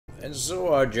And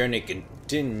so our journey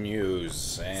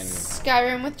continues, and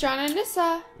Skyrim with Jon and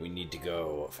Nyssa. we need to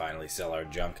go finally sell our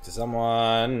junk to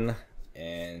someone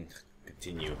and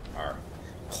continue our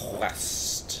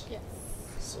quest. Yes.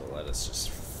 So let us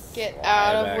just Get fly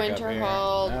out of back up here.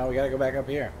 Winterhold. No, we gotta go back up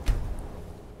here.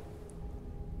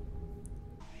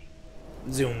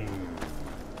 Zoom.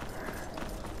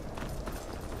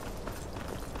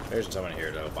 There's someone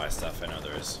here to buy stuff. I know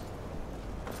there is.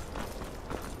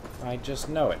 I just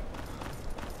know it.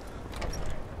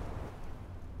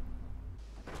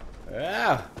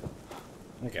 Ah!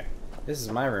 Okay. This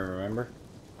is my room, remember?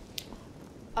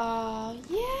 Yeah,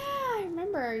 I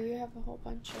remember. You have a whole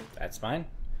bunch of... That's mine.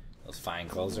 Those fine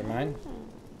clothes are mine.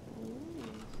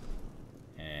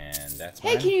 And that's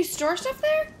mine. Hey, can you store stuff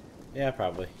there? Yeah,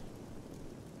 probably.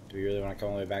 Do we really want to come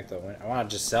all the way back to the winter? I want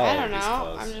to just sell I all don't these know.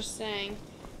 clothes. I'm just saying.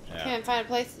 Yeah. Can't find a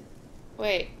place.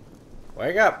 Wait.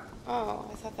 Wake up! Oh,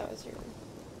 I thought that was your room.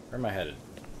 Where am I headed?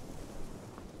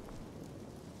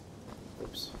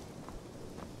 Oops.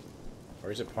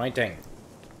 Where is it pointing?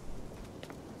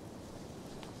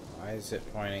 Why is it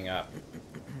pointing up?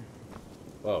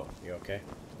 Whoa, you okay?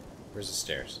 Where's the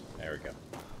stairs? There we go.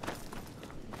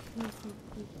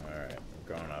 Alright,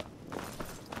 we're going up.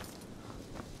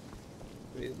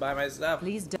 Please buy my stuff.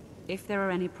 Please don't. If there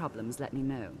are any problems, let me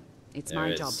know. It's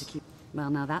my job to keep... Well,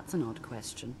 now that's an odd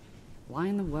question. Why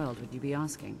in the world would you be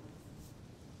asking?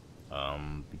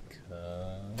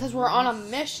 Because we're on a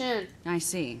mission. I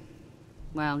see.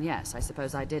 Well, yes, I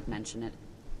suppose I did mention it.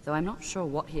 Though I'm not sure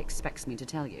what he expects me to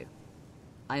tell you.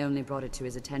 I only brought it to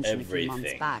his attention a few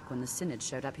months back when the Synod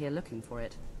showed up here looking for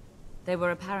it. They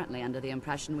were apparently under the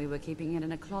impression we were keeping it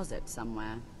in a closet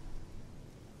somewhere.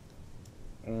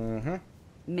 Mm-hmm.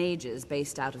 Mages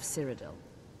based out of Cyrodiil.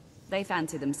 They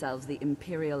fancy themselves the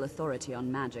imperial authority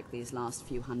on magic these last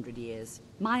few hundred years.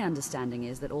 My understanding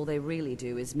is that all they really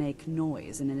do is make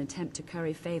noise in an attempt to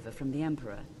curry favor from the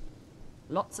Emperor.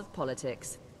 Lots of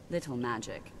politics, little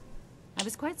magic. I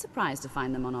was quite surprised to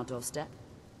find them on our doorstep.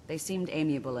 They seemed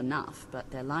amiable enough, but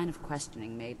their line of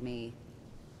questioning made me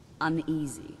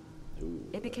uneasy.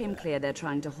 It became clear they're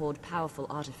trying to hoard powerful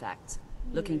artifacts,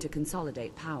 looking to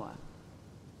consolidate power.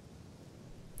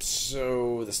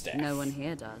 So, the staff. No one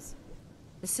here does.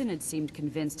 The Synod seemed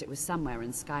convinced it was somewhere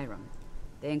in Skyrim.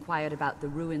 They inquired about the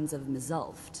ruins of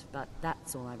Mzulft, but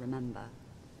that's all I remember.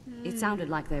 It sounded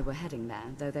like they were heading there,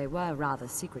 though they were rather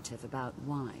secretive about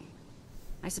why.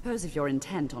 I suppose if you're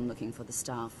intent on looking for the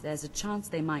staff, there's a chance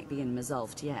they might be in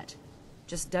Mzulft yet.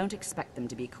 Just don't expect them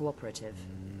to be cooperative.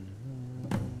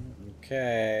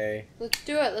 Okay. Let's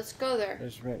do it. Let's go there.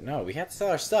 No, we have to sell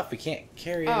our stuff. We can't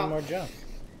carry any more junk.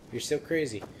 You're so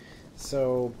crazy.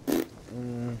 So,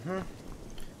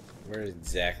 where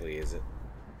exactly is it?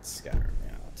 Skyrim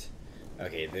out.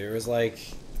 Okay, there was like...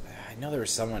 I know there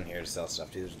was someone here to sell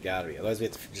stuff, too. There's gotta be. Otherwise we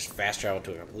have to just fast travel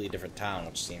to a completely different town,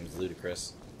 which seems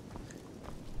ludicrous.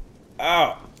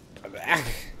 Oh! I'm back!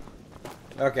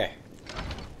 Okay.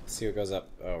 Let's see what goes up.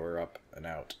 Oh, we're up and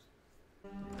out.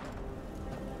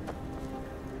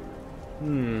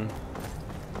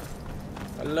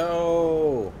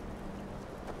 Hello!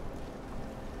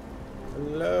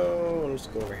 Hello! Let's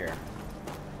go over here.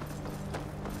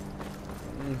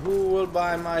 Who will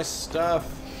buy my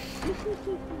stuff?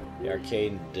 The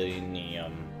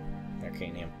Arcanium.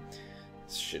 Arcanium.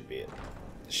 This should be it.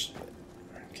 This should be it.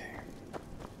 Okay.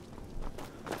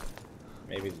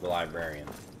 Maybe the librarian.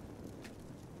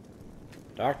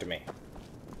 Talk to me.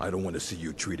 I don't want to see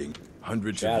you treating.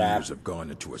 Hundreds Shut of up. years have gone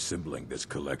into assembling this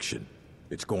collection.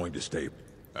 It's going to stay.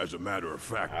 As a matter of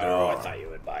fact, there Oh, are. I thought you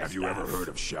would buy Have you ever heard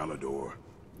of Shalador?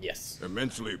 Yes.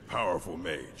 Immensely powerful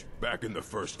mage, back in the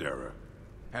First Era.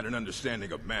 Had an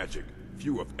understanding of magic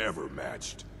few have ever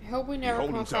matched. I hope we He never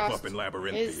holed come himself across up in his,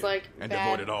 Labyrinthia like, and bad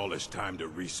devoted all his time to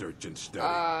research and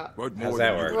study. But more How's than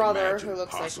that you work? could brother imagine who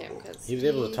looks possible. like him. 'Cause He was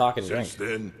able to talk and drink. Since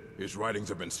then, his writings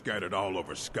have been scattered all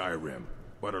over Skyrim,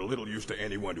 but are little use to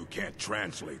anyone who can't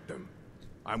translate them.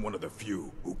 I'm one of the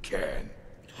few who can.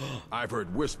 I've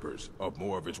heard whispers of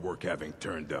more of his work having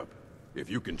turned up. If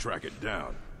you can track it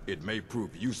down, it may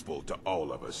prove useful to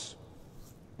all of us.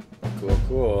 Cool,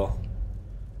 cool.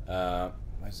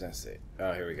 What does that say?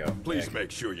 Oh, here we go. Please Yeah.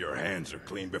 make sure your hands are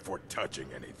clean before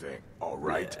touching anything, all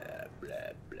right? Blah,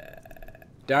 blah, blah.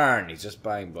 Darn, he's just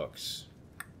buying books.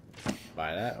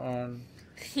 Buy that one.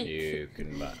 You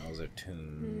can buy. Those are You're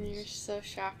tunes. so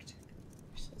shocked.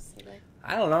 You're so silly.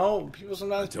 I don't know. People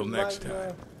sometimes. Until people next buy,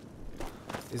 time.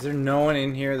 Is there no one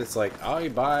in here that's like, I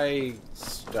buy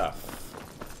stuff?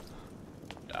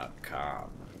 .com.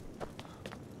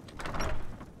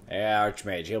 Yeah,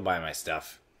 Archmage, he'll buy my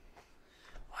stuff.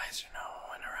 Why is there no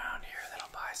one around here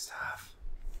that'll buy stuff?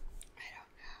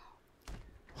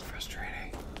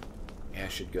 frustrating. Yeah, I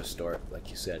should go store it, like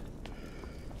you said.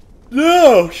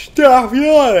 No! Stop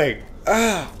yawning!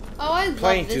 Ah! Oh, I love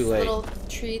Playing this too late. little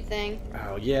tree thing.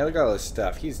 Oh, yeah, look at all this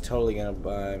stuff. He's totally gonna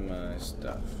buy my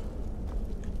stuff.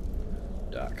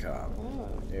 .com. Oh,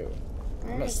 Ew. I'm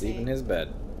where gonna is sleep he? in his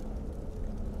bed.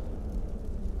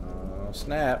 Oh,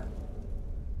 snap.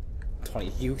 20.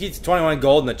 Who keeps 21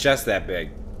 gold in the chest that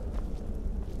big?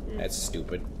 That's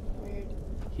stupid. Weird.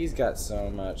 He's got so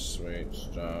much sweet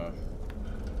stuff.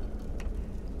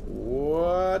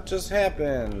 What just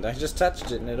happened? I just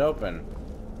touched it and it opened.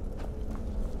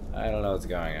 I don't know what's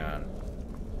going on.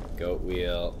 Goat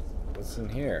wheel. What's in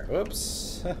here?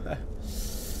 Whoops.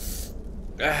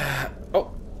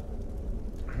 Oh.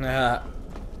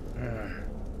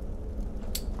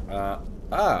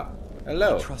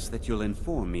 Hello. I trust that you'll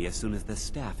inform me as soon as the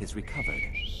staff is recovered.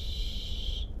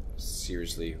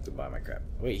 Seriously, goodbye my crap.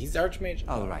 Wait, he's the Archmage?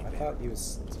 All right, I then. thought he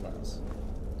was someone else.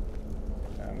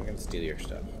 I'm gonna steal your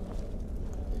stuff.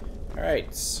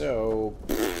 Alright, so...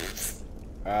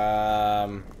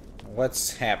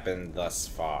 what's happened thus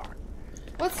far?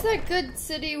 What's that good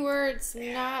city where it's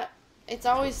not... It's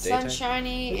always Daytime?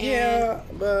 sunshiny and Yeah,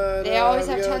 but... they always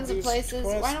we have gotta tons of do places.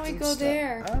 Why quests don't we and go stuff.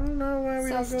 there? I don't know why we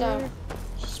Sell don't go stuff. there.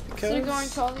 Just because... Instead of going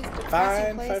to all these depressing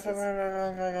Fine, places.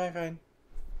 fine.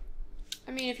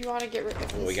 I mean, if you want to get rid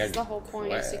of Well, this, gotta is the whole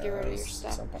point is to get rid of your quest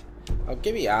stuff. somehow. Oh,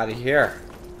 get me out of here.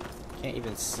 Can't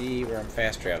even see where I'm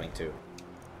fast traveling to.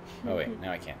 Oh, wait.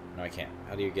 Now I can't. No, I can't.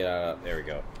 How do you get out of... There we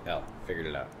go. L. Figured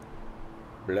it out.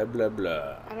 Blah, blah,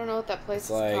 blah. I don't know what that place It's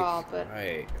is like... called, but...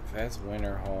 Right. Fast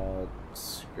Winterhold.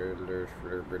 Skirler,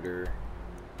 Flurberder.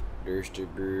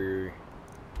 Dursterber.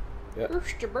 Yep.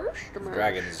 Burster.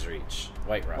 Dragon's Reach.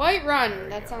 Whiterun. Whiterun, There we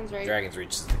that go. sounds right. Dragon's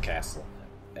Reach is the castle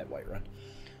at Whiterun.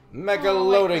 Mega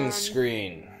loading Whiterun.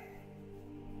 screen.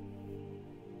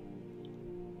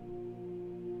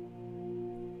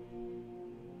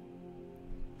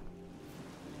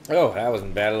 Oh, that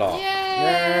wasn't bad at all.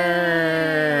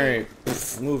 Yay!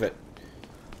 Poof, move it.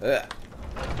 Ugh.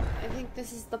 I think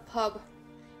this is the pub.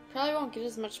 Probably won't get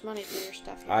as much money for your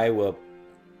stuff. I will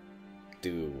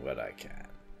do what I can.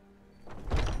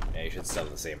 Yeah, you should sell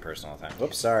to the same person all the time.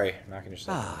 Whoops, sorry. Knocking your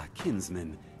stuff. Ah,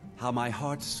 kinsman, how my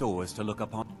heart soars to look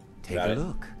upon. Take Got a it.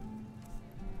 look.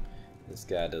 This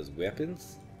guy does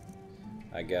weapons.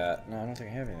 I got... No, I don't think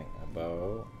I have anything. A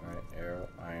bow, alright, arrow,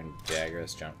 iron dagger.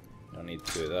 That's junk. Don't need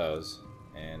 2 of those.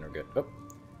 And we're good. Oh,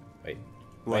 wait.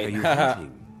 What Wait. are you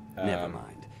hunting? Never Um,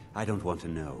 mind. I don't want to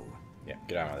know. Yeah,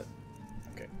 get on with it.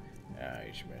 Okay.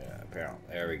 You should, apparel.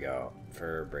 There we go.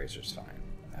 Fur bracers, fine.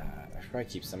 I should probably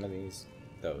keep some of these.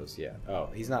 Those, yeah. Oh,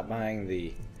 he's not buying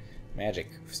the magic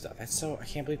stuff. That's so... I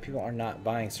can't believe people are not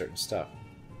buying certain stuff.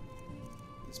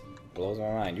 This blows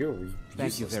my mind. You're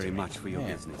Thank you useless to very me. much for your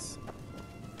Man. business.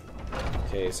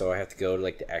 Okay, so I have to go to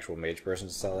like the actual mage person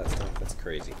to sell that stuff? That's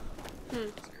crazy.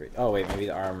 That's crazy. Oh wait, maybe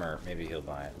the armor. Maybe he'll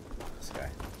buy it. This guy.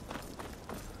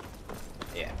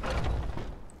 Yeah.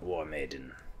 War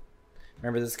Maiden.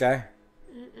 Remember this guy?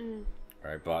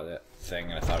 Where I bought that thing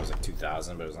and I thought it was like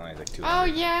 2,000, but it was only like 200. Oh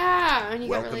yeah, and you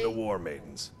got Welcome really, to War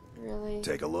Maidens. really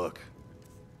Take a look.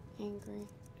 angry.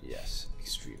 Yes,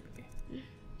 extremely.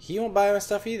 He won't buy my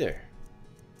stuff either.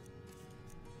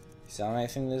 You selling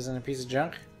anything that isn't a piece of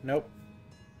junk? Nope.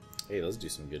 Hey, let's do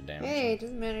some good damage. Hey, it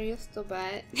doesn't matter. You'll still buy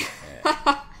it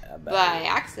Yeah, by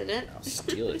accident. I'll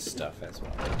steal his stuff as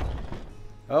well.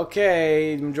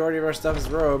 Okay, the majority of our stuff is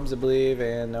robes, I believe,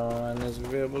 and no one is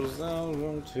available to sell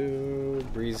them to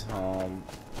Breeze home.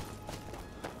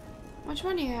 Which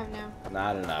one do you have now?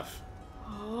 Not enough.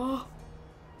 Oh,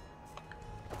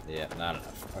 Yeah, not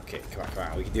enough. Okay, come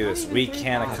on. We can do this. even We 3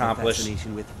 can pounds. accomplish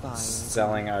Fascination with fire.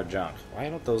 selling our junk. Why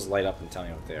don't those light up and tell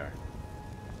me what they are?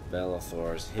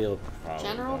 Bellathor's healed problem.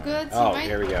 General goods? Oh, You might-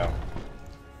 here we go.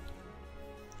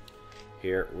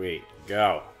 Here we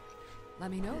go. Let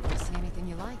me know if you see anything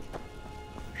you like.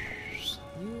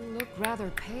 You look rather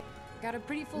pale. Got a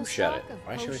pretty full Who shut stock it? of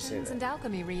Why should I say potions that? and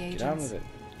alchemy reagents. Get on with it.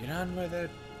 Get on with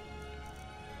it.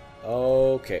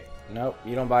 Okay. Nope,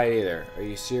 you don't buy it either. Are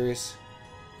you serious?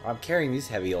 I'm carrying these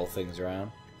heavy old things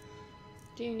around.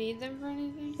 do you need them for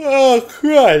anything? Oh,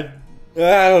 crud.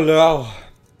 I don't know.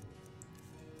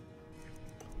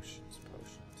 Potions.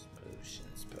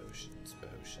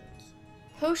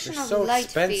 Potion They're of so light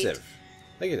expensive. feet.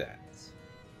 Look at that.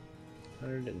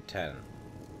 110.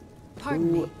 Pardon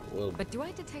Who me, will... but do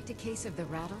I detect a case of the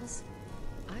rattles?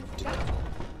 I've got...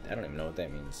 I don't even know what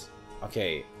that means.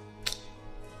 Okay.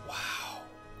 Wow.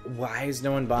 Why is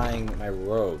no one buying my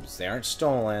robes? They aren't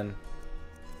stolen.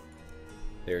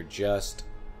 They're just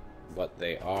what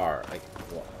they are. Like,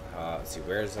 let's see,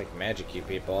 where's like magic, you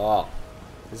people?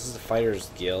 This is the Fighters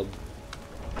Guild.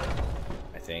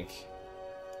 I think.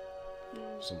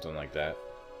 Something like that.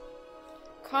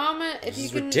 Comment if This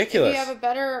is if ridiculous. you have a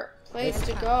better place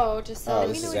to go to sell. Oh, Let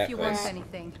me this know is if that you place. want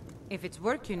anything. If it's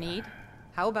work you need,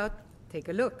 how about take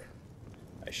a look?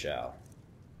 I shall.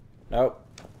 Nope.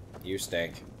 You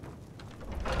stink.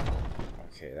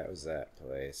 Okay, that was that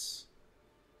place.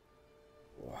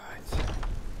 What?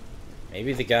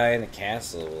 Maybe the guy in the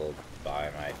castle will buy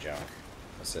my junk.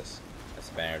 What's this? That's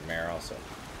a bannered mare also.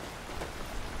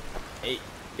 Hey,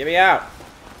 get me out!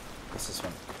 What's this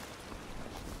one?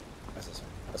 What's this one?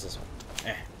 What's this one?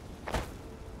 Eh.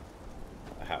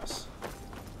 A house.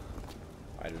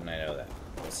 Why didn't I know that?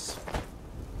 What's this one?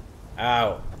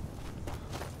 Ow!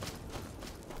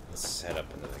 Let's head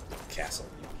up into the castle.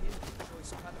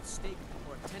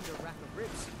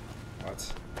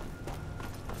 What?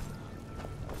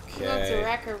 He wants a Okay.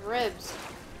 rack of ribs.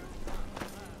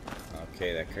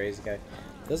 Okay, that crazy guy.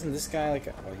 Doesn't this guy like?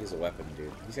 Oh, he's a weapon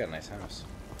dude. He's got a nice house.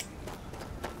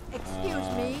 Excuse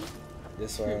me?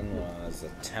 This one was a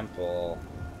temple.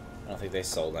 I don't think they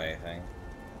sold anything.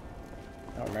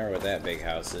 I don't remember what that big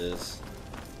house is.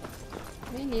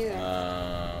 Me neither.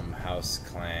 House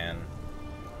clan.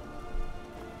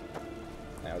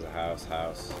 That was a house.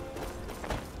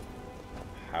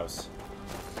 House.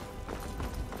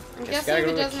 I'm Guess guessing gotta if go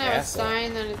it to the doesn't have a castle.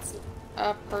 sign, then it's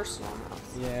a personal house.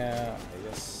 Yeah, I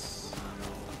guess.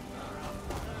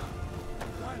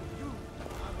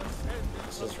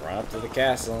 Let's just run up to the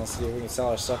castle and see if we can sell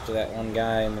our stuff to that one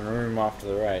guy in the room off to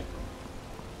the right.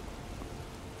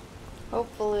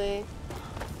 Hopefully.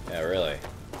 Yeah, really.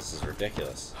 This is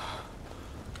ridiculous.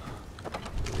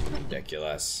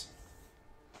 Ridiculous.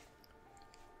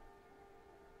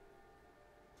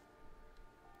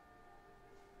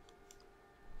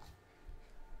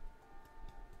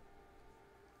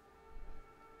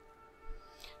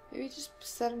 Maybe just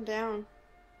set him down.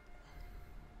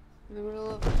 In the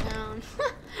middle of the town.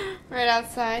 Right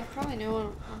outside. Probably no one.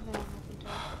 Nothing will happen to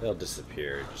him. They'll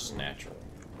disappear just naturally.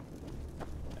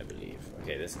 I believe.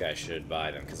 Okay, this guy should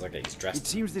buy them because look, he's It dressed.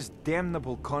 seems this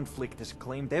damnable conflict has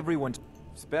claimed everyone's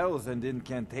spells and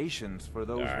incantations for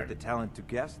those Darn. with the talent to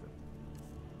cast them.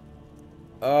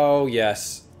 Oh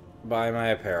yes,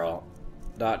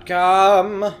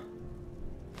 buymyapparel.com.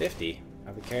 50.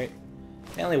 I'll be carrying.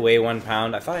 I only weigh 1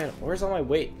 pound. I thought. Where's all my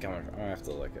weight coming from? I have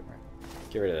to look at my.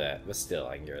 Get rid of that. But still,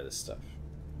 I can get rid of this stuff.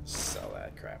 Sell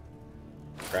that crap.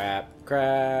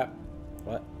 Crap.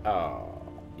 What? Oh,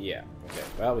 yeah. Okay.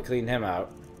 Well, we cleaned him out.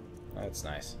 That's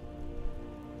nice.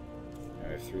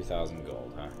 We have 3,000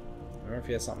 gold, huh? I wonder if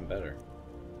he has something better.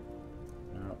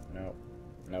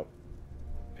 Nope.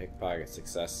 Pickpocket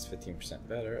success is 15%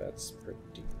 better. That's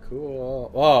pretty cool.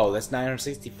 Whoa, that's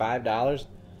 $965?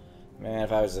 Man,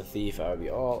 if I was a thief, I would be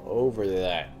all over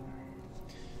that.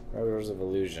 Rose of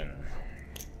Illusion.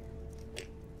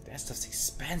 That stuff's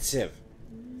expensive.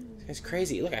 This guy's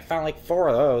crazy. Look, I found like 4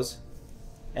 of those.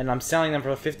 And I'm selling them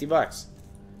for 50 bucks.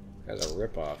 That's a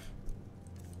ripoff.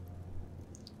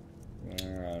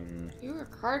 You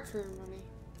work hard for your money.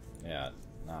 Yeah,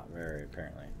 not very,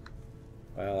 apparently.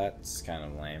 Well, that's kind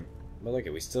of lame. But look,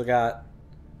 we still got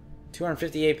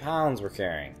 258 pounds we're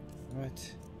carrying.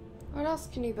 What? What else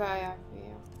can you buy off of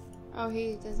you? Oh,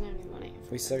 he doesn't have any money.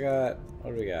 We still got...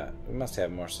 What do we got? We must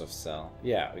have more stuff to sell.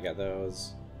 Yeah, we got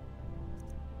those.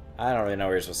 I don't really know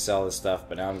where you're supposed to sell this stuff,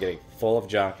 but now I'm getting full of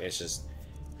junk. It's just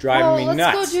driving me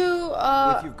nuts. Let's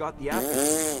go If you've got the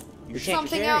apples, We can't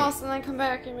something carry. else and then come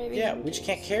back and maybe... Yeah, we just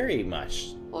can't carry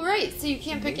much. Well, right, so you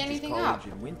can't pick Nature's anything college up.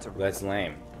 in winter. That's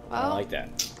lame. I Well, don't like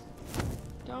that.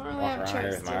 Don't really Walk have around here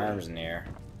choice with my to. arms in the air.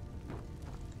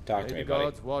 Talk to May me, the buddy.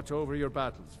 gods watch over your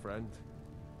battles, friend.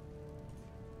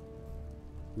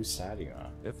 Whose side are you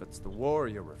on? If it's the war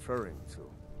you're referring to,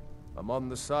 I'm on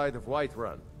the side of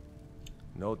Whiterun.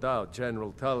 No doubt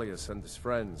General Tullius and his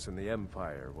friends in the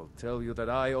Empire will tell you that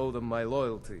I owe them my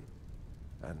loyalty.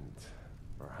 And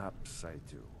perhaps I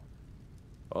do.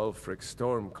 Ulfric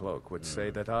Stormcloak would say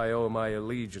that I owe my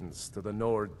allegiance to the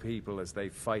Nord people as they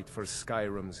fight for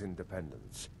Skyrim's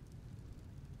independence.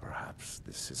 Perhaps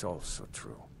this is also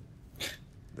true.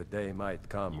 The day might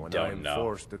come when I am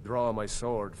forced to draw my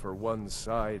sword for one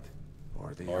side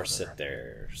or the other. Or sit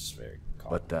there very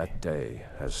calmly. But that day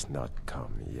has not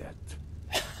come yet.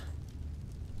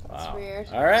 That's weird.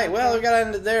 Alright, well, we gotta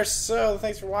end it there, so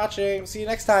thanks for watching. See you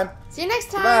next time. See you next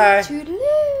time. Bye.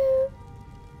 Toodaloo.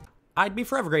 I'd be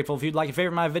forever grateful if you'd like to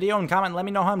favorite my video and comment and let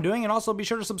me know how I'm doing, and also be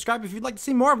sure to subscribe if you'd like to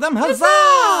see more of them.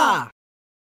 Huzzah!